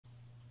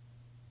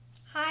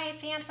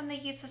it's Anne from the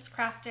Useless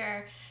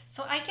Crafter.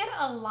 So I get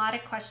a lot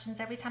of questions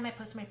every time I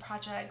post my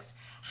projects,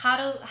 how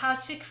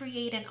to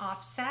create an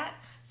offset.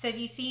 So if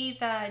you see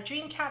the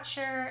dream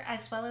catcher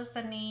as well as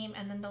the name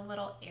and then the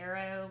little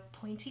arrow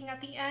pointing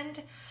at the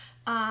end,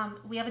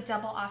 we have a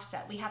double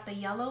offset. We have the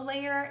yellow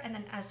layer and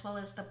then as well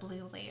as the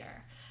blue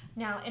layer.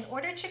 Now in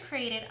order to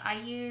create it, I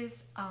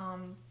use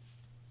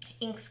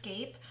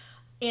Inkscape.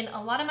 In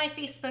a lot of my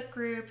Facebook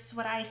groups,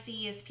 what I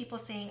see is people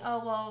saying,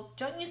 oh, well,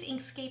 don't use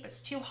Inkscape, it's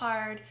too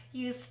hard,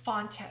 use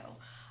Fonto.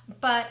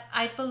 But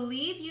I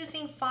believe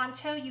using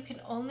Fonto, you can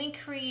only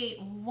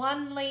create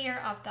one layer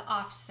of the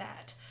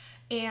offset.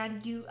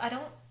 And I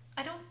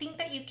don't think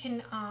that you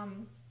can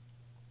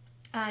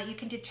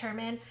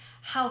determine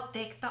how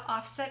thick the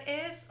offset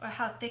is or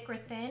how thick or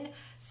thin.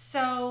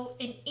 So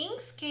in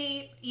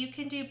Inkscape, you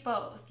can do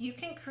both. You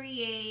can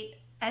create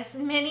as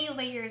many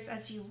layers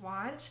as you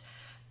want.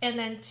 And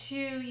then two,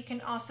 you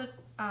can also,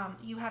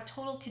 you have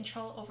total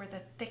control over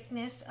the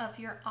thickness of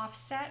your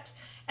offset.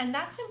 And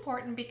that's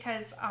important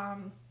because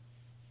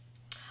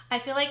I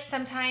feel like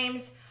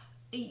sometimes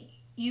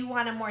you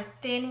want a more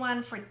thin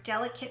one for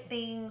delicate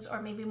things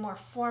or maybe more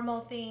formal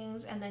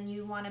things. And then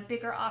you want a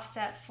bigger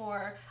offset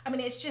for, I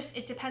mean,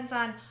 it depends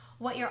on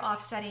what you're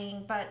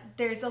offsetting, but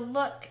there's a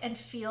look and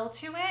feel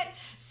to it.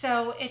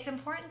 So it's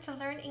important to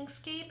learn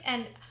Inkscape,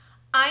 and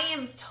I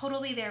am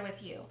totally there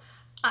with you.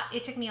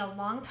 It took me a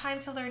long time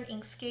to learn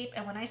Inkscape,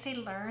 and when I say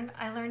learn,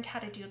 I learned how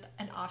to do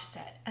an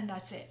offset, and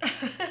that's it.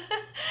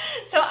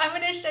 So I'm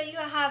going to show you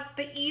how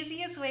the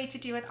easiest way to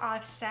do an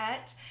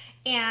offset,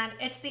 and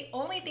it's the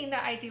only thing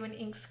that I do in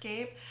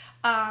Inkscape,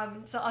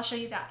 so I'll show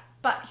you that.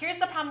 But here's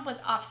the problem with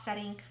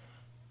offsetting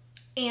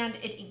and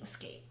in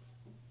Inkscape.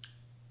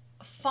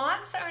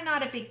 Fonts are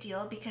not a big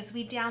deal because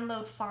we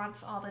download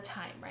fonts all the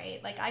time,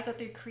 right? Like I go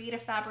through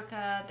Creative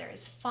Fabrica,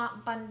 there's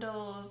font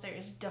bundles,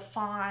 there's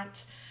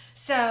DaFont.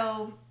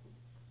 So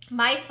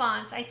my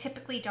fonts, I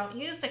typically don't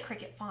use the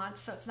Cricut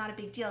fonts, so it's not a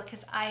big deal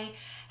because I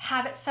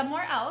have it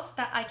somewhere else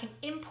that I can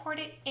import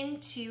it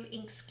into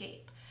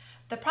Inkscape.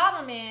 The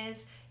problem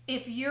is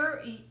if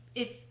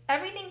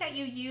everything that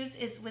you use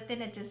is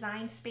within a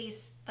design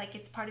space, like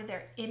it's part of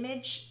their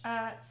image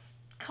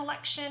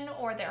collection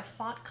or their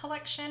font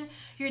collection,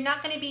 you're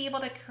not going to be able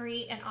to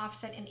create an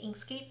offset in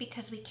Inkscape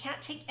because we can't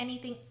take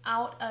anything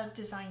out of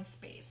design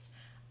space.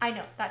 I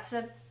know that's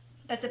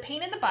a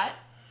pain in the butt,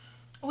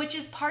 which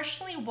is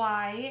partially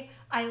why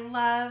I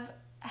love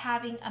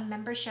having a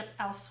membership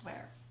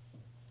elsewhere.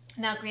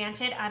 Now,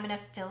 granted, I'm an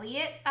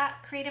affiliate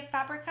at Creative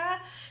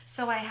Fabrica,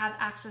 so I have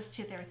access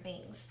to their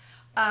things.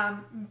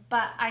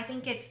 But I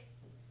think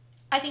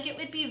it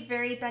would be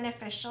very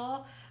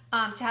beneficial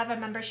to have a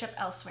membership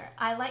elsewhere.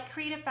 I like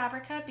Creative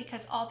Fabrica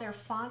because all their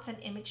fonts and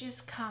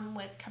images come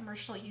with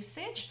commercial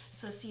usage.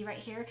 So see right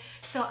here.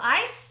 So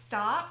I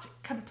stopped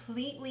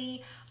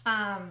completely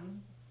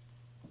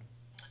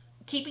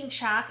keeping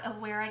track of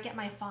where I get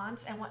my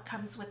fonts and what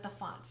comes with the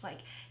fonts.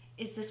 Like,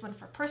 is this one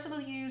for personal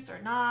use or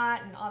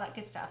not, and all that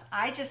good stuff.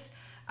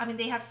 I mean,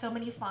 they have so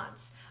many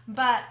fonts.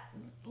 But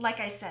like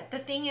I said, the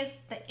thing is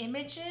the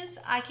images,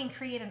 I can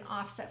create an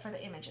offset for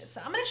the images.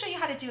 So I'm going to show you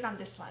how to do it on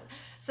this one.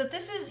 So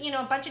this is,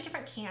 a bunch of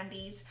different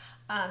candies.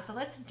 So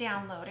let's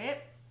download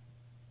it.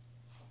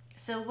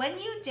 So when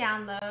you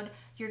download,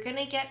 you're going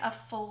to get a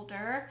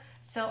folder.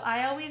 So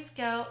I always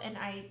go and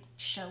I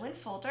show in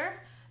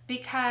folder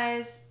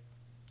because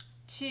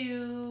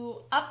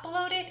to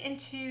upload it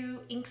into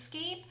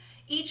Inkscape,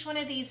 each one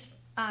of these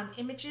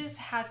images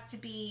has to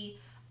be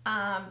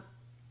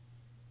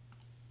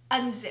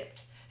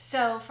unzipped.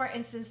 So for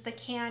instance, the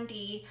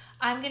candy,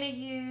 I'm going to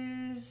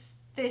use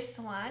this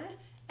one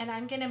and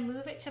I'm going to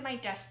move it to my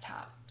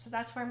desktop. So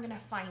that's where I'm going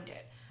to find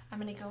it.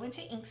 I'm going to go into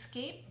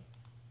Inkscape.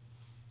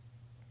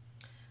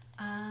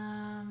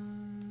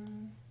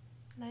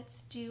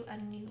 Let's do a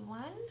new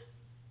one.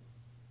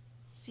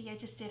 See, I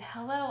just did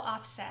hello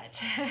offset.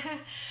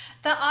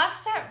 The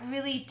offset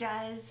really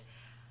does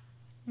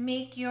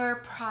make your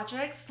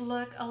projects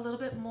look a little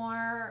bit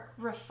more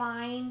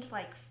refined,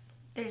 like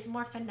there's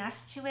more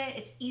finesse to it.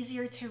 It's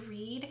easier to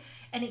read,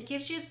 and it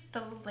gives you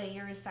the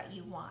layers that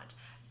you want.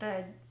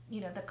 The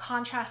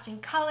contrasting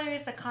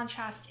colors, the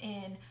contrast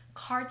in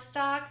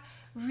cardstock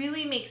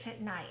really makes it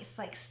nice,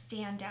 like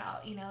stand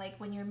out. Like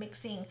when you're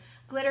mixing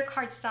glitter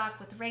cardstock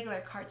with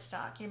regular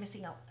cardstock, you're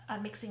mixing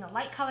a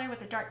light color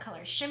with a dark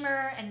color,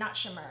 shimmer and not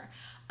shimmer.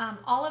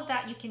 All of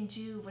that you can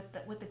do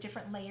with the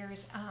different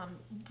layers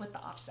with the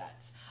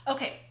offsets.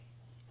 Okay.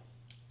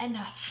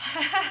 Enough.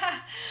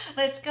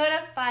 Let's go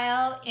to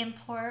File,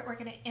 Import. We're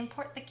going to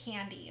import the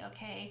candy,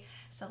 okay?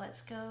 So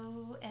let's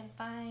go and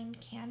find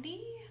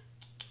candy.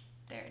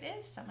 There it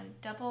is. So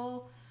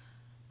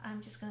I'm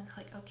just going to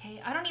click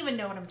OK. I don't even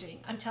know what I'm doing.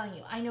 I'm telling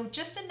you, I know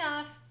just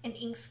enough in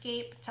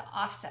Inkscape to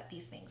offset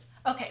these things.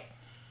 Okay,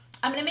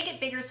 I'm going to make it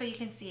bigger so you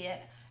can see it.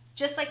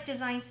 Just like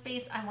Design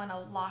Space, I want to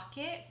lock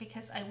it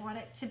because I want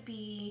it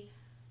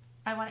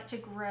to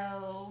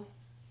grow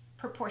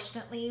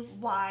proportionately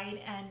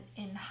wide and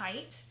in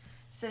height.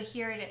 So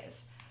here it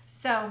is.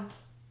 So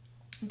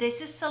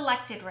This is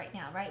selected right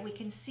now, right? We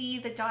can see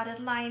the dotted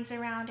lines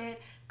around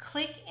it.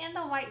 Click in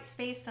the white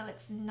space so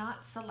it's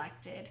not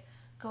selected.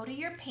 Go to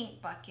your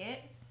paint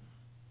bucket,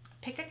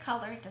 pick a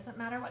color, it doesn't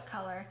matter what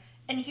color,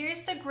 and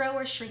here's the grow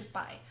or shrink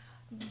by.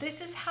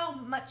 This is how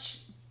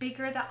much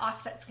bigger the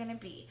offset's gonna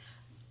be.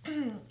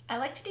 I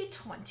like to do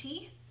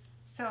 20,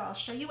 so I'll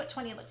show you what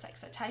 20 looks like.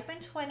 So type in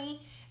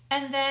 20,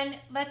 and then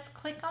let's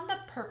click on the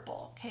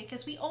purple, okay?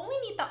 Because we only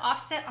need the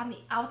offset on the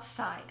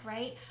outside,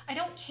 right? I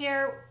don't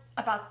care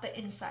about the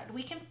inside.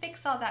 We can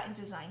fix all that in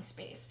Design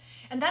Space.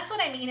 And that's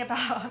what I mean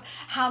about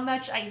how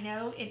much I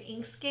know in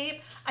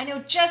Inkscape. I know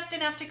just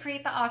enough to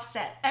create the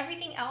offset.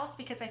 Everything else,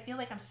 because I feel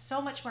like I'm so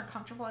much more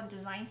comfortable in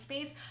Design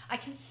Space, I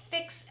can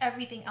fix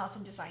everything else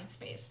in Design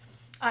Space.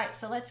 All right,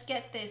 so let's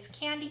get this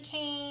candy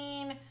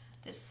cane,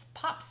 this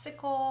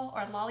popsicle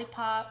or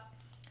lollipop,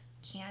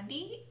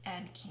 candy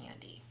and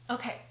candy.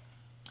 Okay,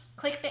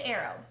 click the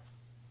arrow.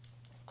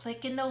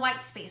 Click in the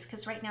white space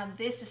because right now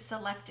this is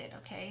selected,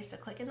 okay? So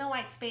click in the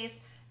white space,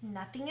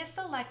 nothing is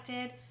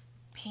selected.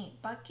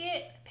 Paint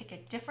bucket, pick a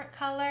different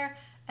color,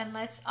 and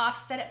let's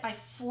offset it by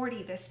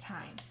 40 this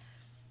time.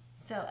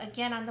 So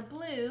again on the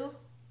blue.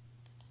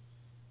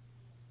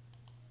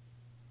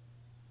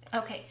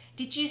 Okay,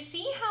 did you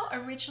see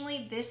how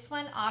originally this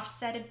one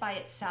offsetted by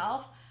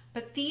itself,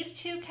 but these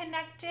two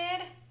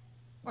connected?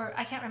 Or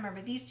I can't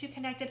remember, these two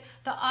connected.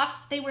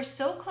 They were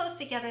so close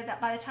together that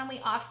by the time we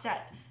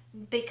offset,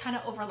 they kind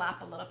of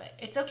overlap a little bit.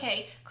 It's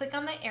okay. Click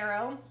on the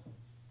arrow,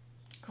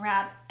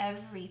 grab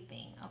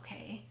everything,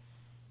 okay?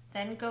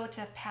 Then go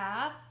to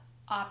Path,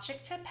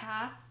 Object to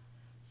Path,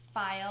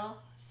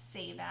 File,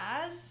 Save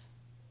As,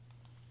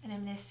 and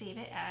I'm going to save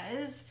it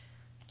as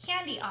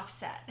Candy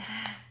Offset.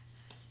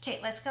 Okay,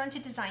 let's go into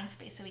Design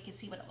Space so we can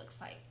see what it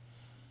looks like.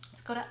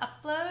 Let's go to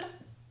Upload,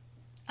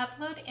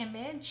 Upload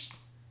Image,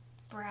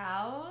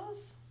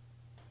 Browse,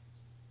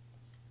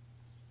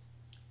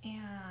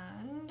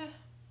 and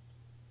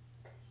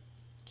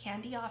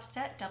Candy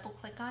Offset, double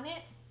click on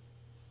it.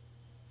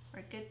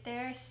 We're good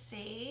there,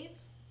 save.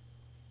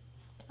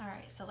 All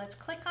right, so let's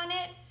click on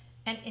it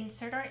and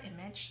insert our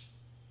image.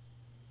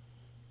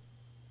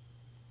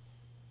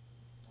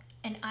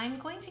 And I'm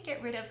going to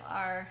get rid of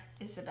our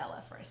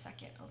Isabella for a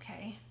second,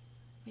 okay?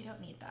 We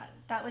don't need that.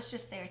 That was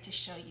just there to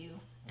show you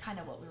kind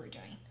of what we were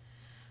doing.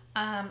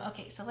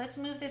 Okay, so let's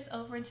move this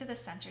over into the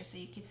center so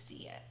you can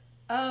see it.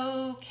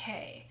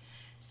 Okay,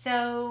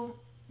 so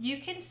you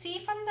can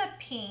see from the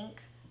pink,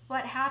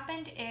 what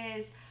happened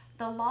is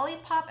the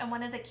lollipop and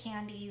one of the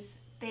candies,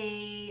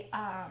 they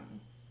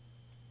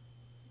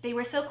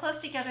were so close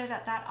together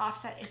that that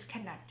offset is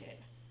connected.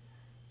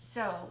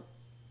 So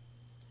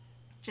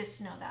just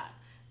know that.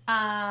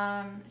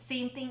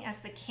 Same thing as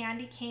the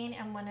candy cane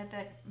and one of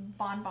the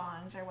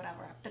bonbons or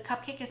whatever. The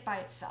cupcake is by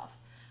itself.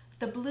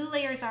 The blue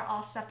layers are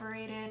all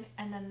separated,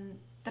 and then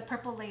the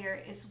purple layer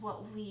is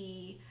what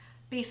we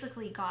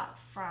basically got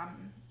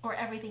from, or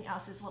everything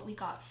else is what we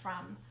got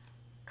from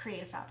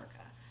Creative Fabrica.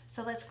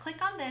 So let's click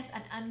on this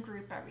and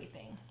ungroup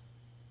everything.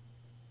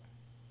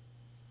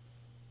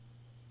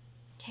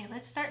 Okay,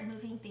 let's start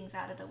moving things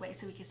out of the way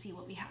so we can see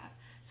what we have.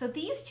 So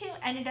these two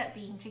ended up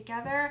being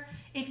together.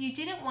 If you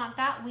didn't want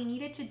that, we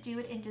needed to do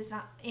it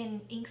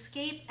in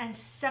Inkscape and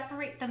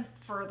separate them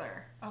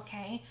further,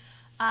 okay?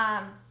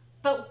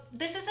 But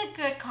this is a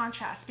good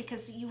contrast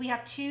because we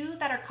have two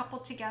that are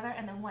coupled together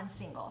and then one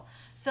single.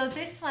 So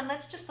this one,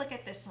 let's just look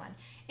at this one.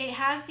 It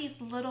has these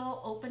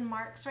little open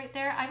marks right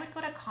there. I would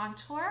go to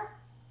Contour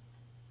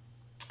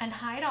and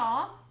hide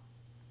all.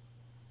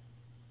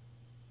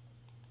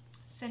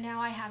 So now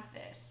I have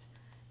this.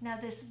 Now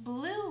this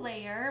blue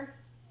layer,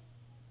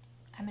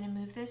 I'm going to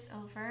move this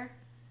over.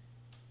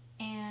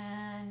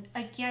 And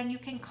again, you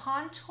can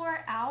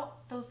contour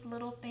out those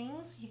little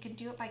things. You can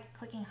do it by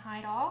clicking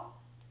hide all.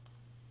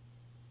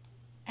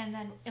 And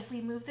then if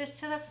we move this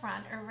to the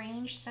front,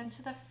 arrange, send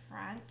to the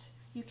front,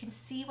 you can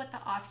see what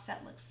the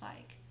offset looks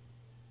like.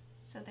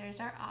 So there's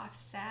our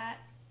offset.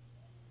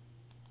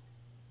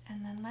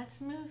 And then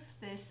let's move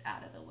this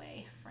out of the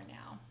way for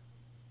now.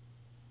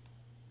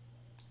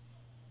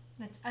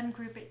 Let's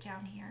ungroup it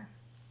down here.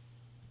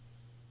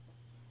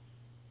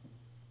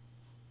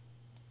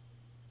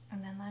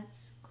 And then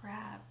let's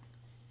grab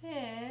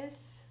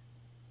this.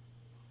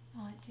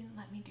 Oh, it didn't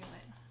let me do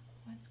it.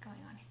 What's going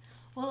on here?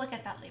 We'll look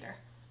at that later.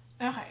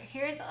 Okay,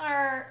 here's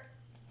our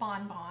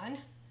bonbon.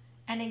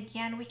 And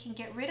again, we can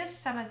get rid of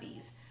some of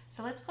these.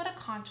 So let's go to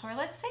Contour.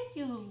 Let's say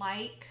you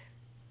like,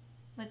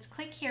 let's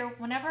click here.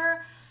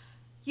 Whenever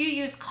you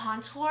use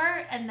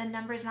Contour and the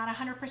number is not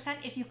 100%,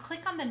 if you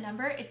click on the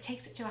number, it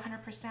takes it to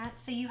 100%.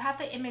 So you have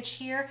the image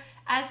here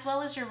as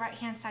well as your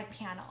right-hand side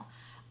panel.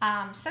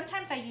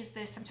 Sometimes I use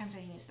this, sometimes I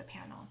use the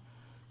panel.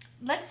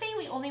 Let's say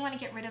we only want to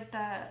get rid of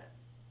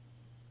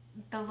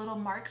the little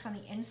marks on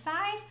the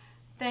inside.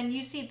 Then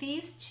you see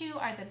these two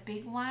are the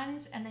big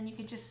ones, and then you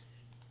can just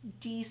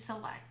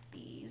deselect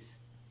these.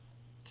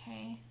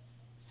 Okay,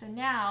 so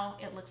now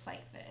it looks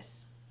like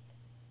this.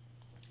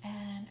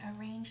 And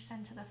arrange,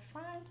 send to the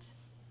front.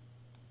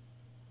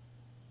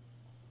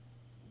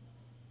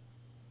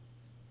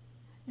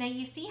 Now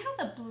you see how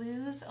the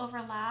blues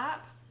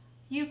overlap?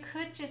 You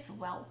could just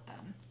weld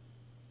them.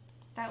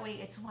 That way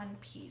it's one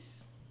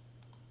piece.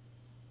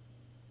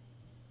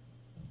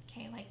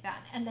 Okay, like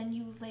that. And then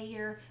you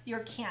layer your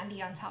candy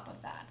on top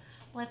of that.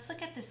 Let's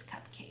look at this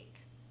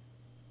cupcake.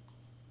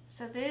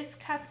 So this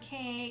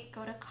cupcake,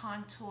 go to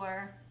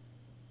contour.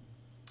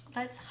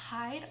 Let's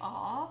hide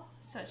all.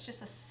 So it's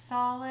just a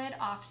solid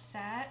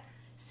offset.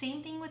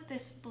 Same thing with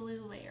this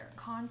blue layer.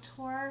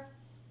 Contour,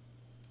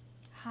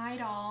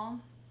 hide all.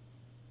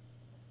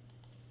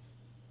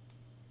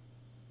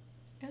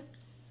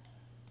 Oops,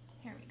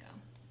 here we go.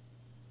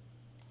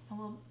 And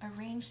we'll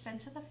arrange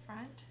center to the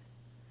front.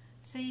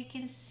 So you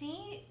can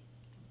see,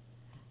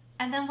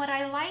 and then what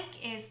I like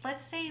is,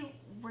 let's say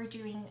we're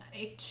doing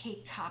a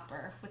cake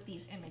topper with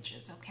these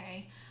images,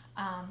 okay?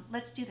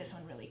 Let's do this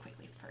one really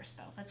quickly first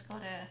though.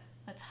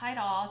 Let's hide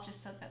all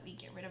just so that we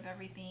get rid of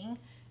everything.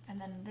 And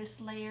then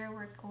this layer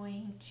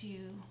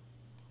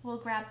we'll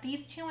grab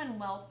these two and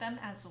weld them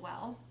as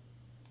well.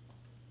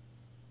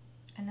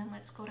 And then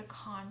let's go to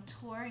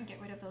contour and get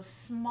rid of those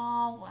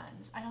small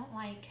ones.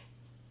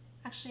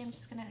 Actually I'm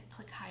just gonna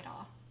click hide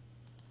all.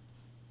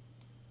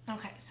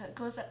 Okay, so it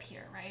goes up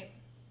here, right?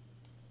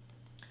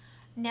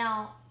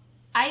 Now,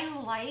 I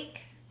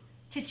like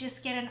to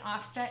just get an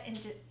offset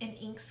in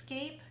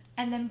Inkscape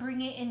and then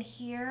bring it in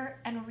here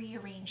and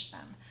rearrange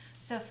them.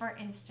 So for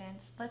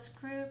instance, let's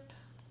group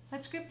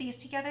these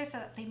together so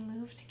that they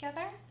move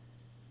together,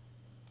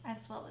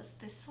 as well as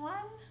this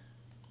one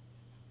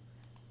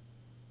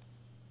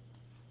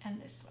and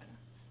this one.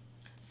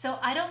 So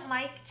I don't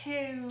like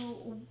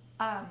to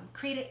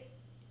create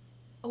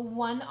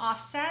one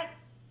offset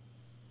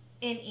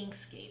in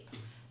Inkscape.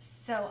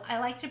 So I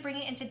like to bring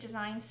it into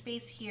Design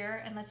Space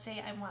here, and let's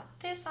say I want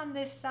this on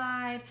this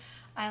side.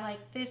 I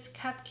like this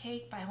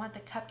cupcake, but I want the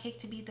cupcake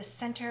to be the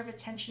center of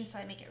attention, so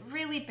I make it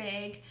really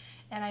big,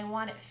 and I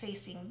want it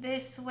facing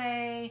this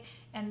way,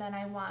 and then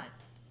I want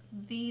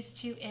these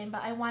two in,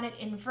 but I want it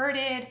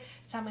inverted,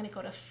 so I'm going to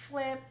go to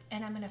flip,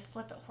 and I'm going to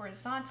flip it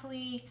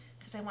horizontally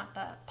because I want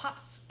the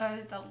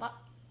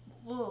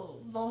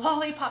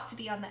lollipop to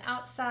be on the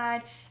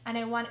outside, and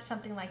I want it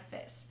something like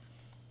this.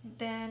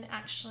 Then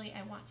actually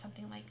I want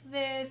something like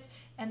this,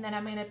 and then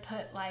I'm going to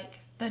put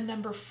like the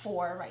number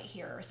 4 right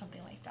here or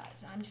something like that.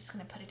 So I'm just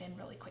going to put it in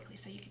really quickly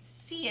so you can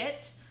see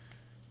it.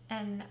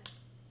 And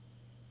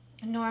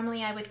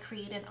normally I would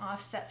create an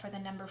offset for the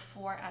number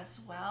 4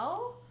 as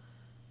well,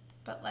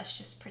 but let's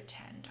just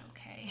pretend,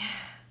 okay?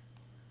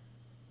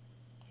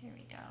 Here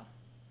we go.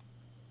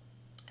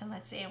 And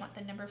let's say I want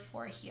the number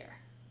 4 here.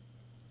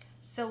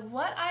 So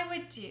what I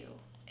would do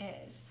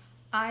is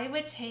I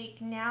would take,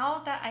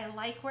 now that I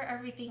like where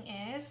everything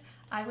is,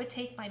 I would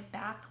take my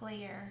back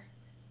layer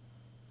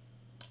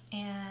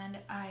and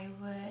I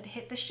would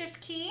hit the shift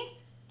key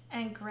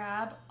and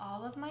grab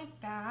all of my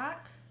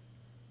back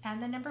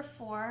and the number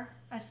 4,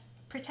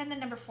 pretend the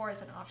number 4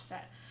 is an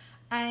offset.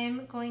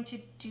 I'm going to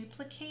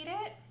duplicate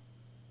it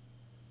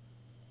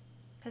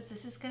because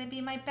this is going to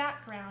be my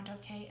background,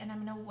 okay, and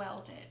I'm going to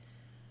weld it.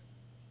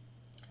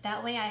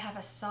 That way I have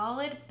a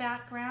solid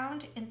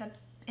background in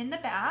the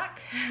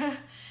back.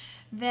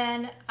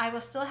 Then I will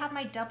still have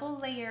my double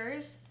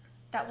layers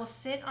that will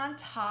sit on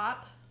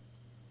top.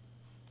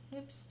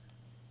 Oops.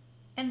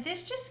 And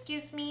this just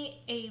gives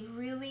me a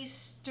really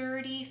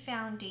sturdy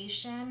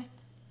foundation.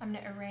 I'm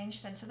going to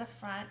arrange them to the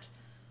front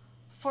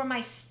for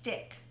my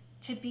stick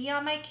to be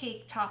on my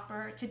cake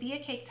topper, to be a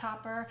cake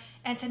topper,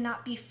 and to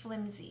not be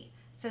flimsy.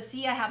 So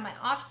see, I have my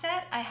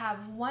offset. I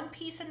have one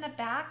piece in the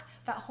back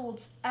that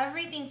holds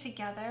everything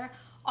together.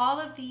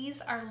 All of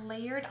these are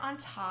layered on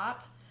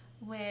top,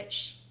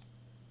 which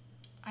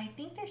I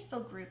think they're still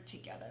grouped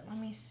together. Let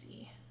me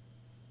see.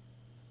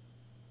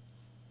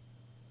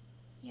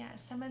 Yeah,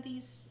 some of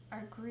these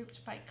are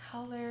grouped by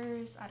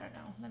colors. I don't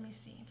know. Let me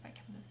see if I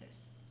can move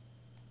this.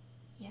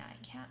 Yeah,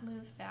 I can't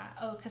move that.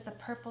 Oh, because the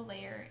purple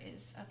layer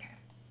is, okay.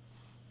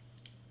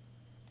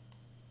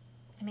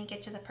 Let me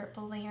get to the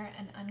purple layer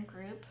and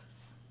ungroup.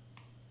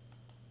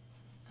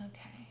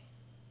 Okay.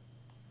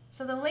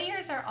 So the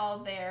layers are all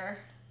there,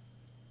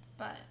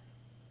 but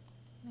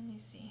let me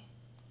see.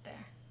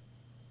 There.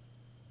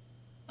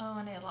 Oh,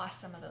 and I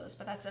lost some of those,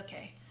 but that's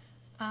okay.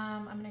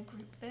 I'm going to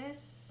group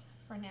this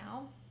for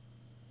now.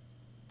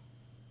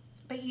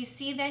 But you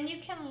see, then you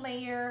can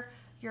layer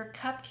your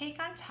cupcake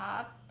on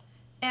top,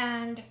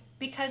 and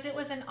because it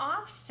was an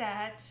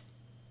offset,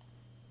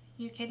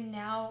 you can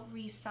now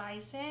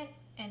resize it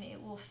and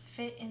it will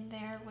fit in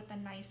there with a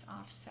nice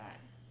offset.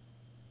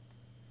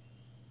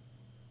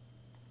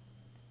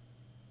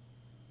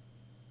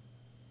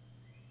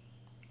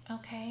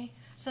 Okay,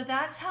 so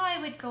that's how I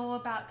would go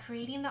about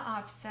creating the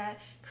offset,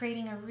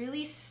 creating a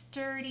really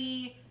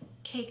sturdy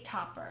cake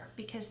topper,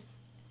 because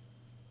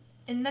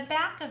in the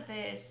back of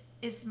this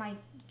is my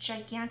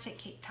gigantic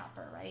cake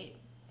topper, right?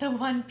 The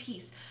one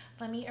piece.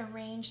 Let me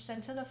arrange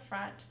center to the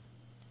front.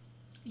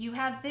 You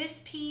have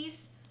this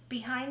piece.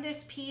 Behind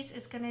this piece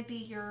is going to be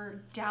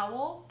your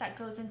dowel that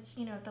goes into,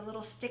 you know, the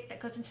little stick that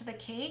goes into the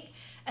cake.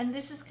 And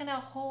this is going to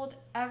hold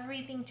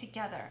everything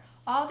together.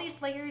 All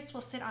these layers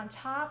will sit on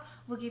top,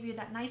 will give you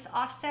that nice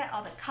offset,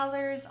 all the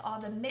colors, all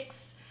the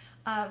mix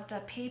of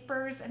the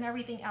papers and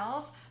everything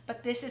else,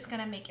 but this is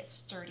gonna make it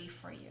sturdy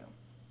for you.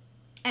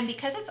 And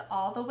because it's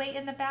all the way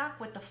in the back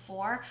with the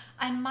 4,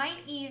 I might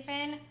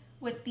even,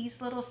 with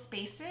these little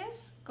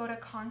spaces, go to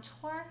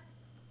contour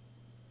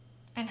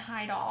and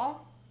hide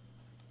all.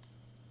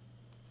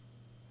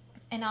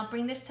 And I'll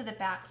bring this to the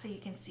back so you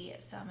can see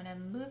it. So I'm gonna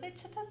move it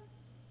to the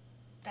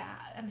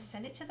back, I'm gonna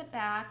send it to the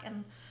back,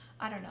 and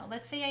I don't know,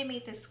 let's say I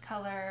made this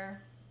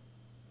color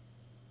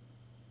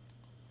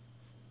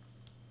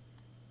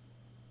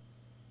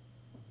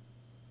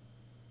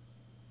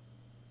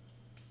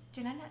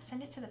did I not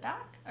send it to the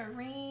back?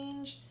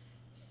 Arrange,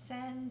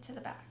 send to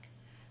the back.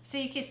 So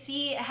you can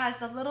see it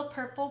has a little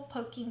purple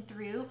poking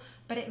through,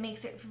 but it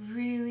makes it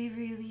really,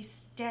 really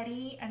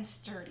steady and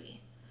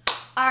sturdy.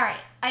 All right,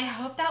 I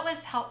hope that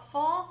was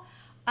helpful.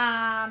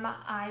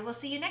 I will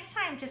see you next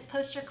time. Just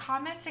post your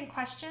comments and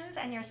questions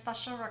and your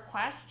special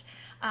request,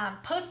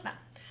 post them.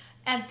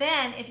 And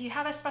then if you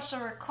have a special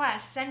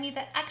request, send me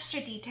the extra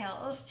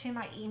details to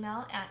my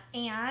email at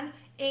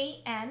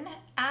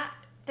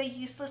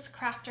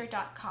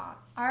an@theuselesscrafter.com.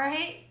 All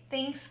right,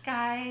 thanks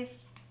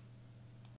guys.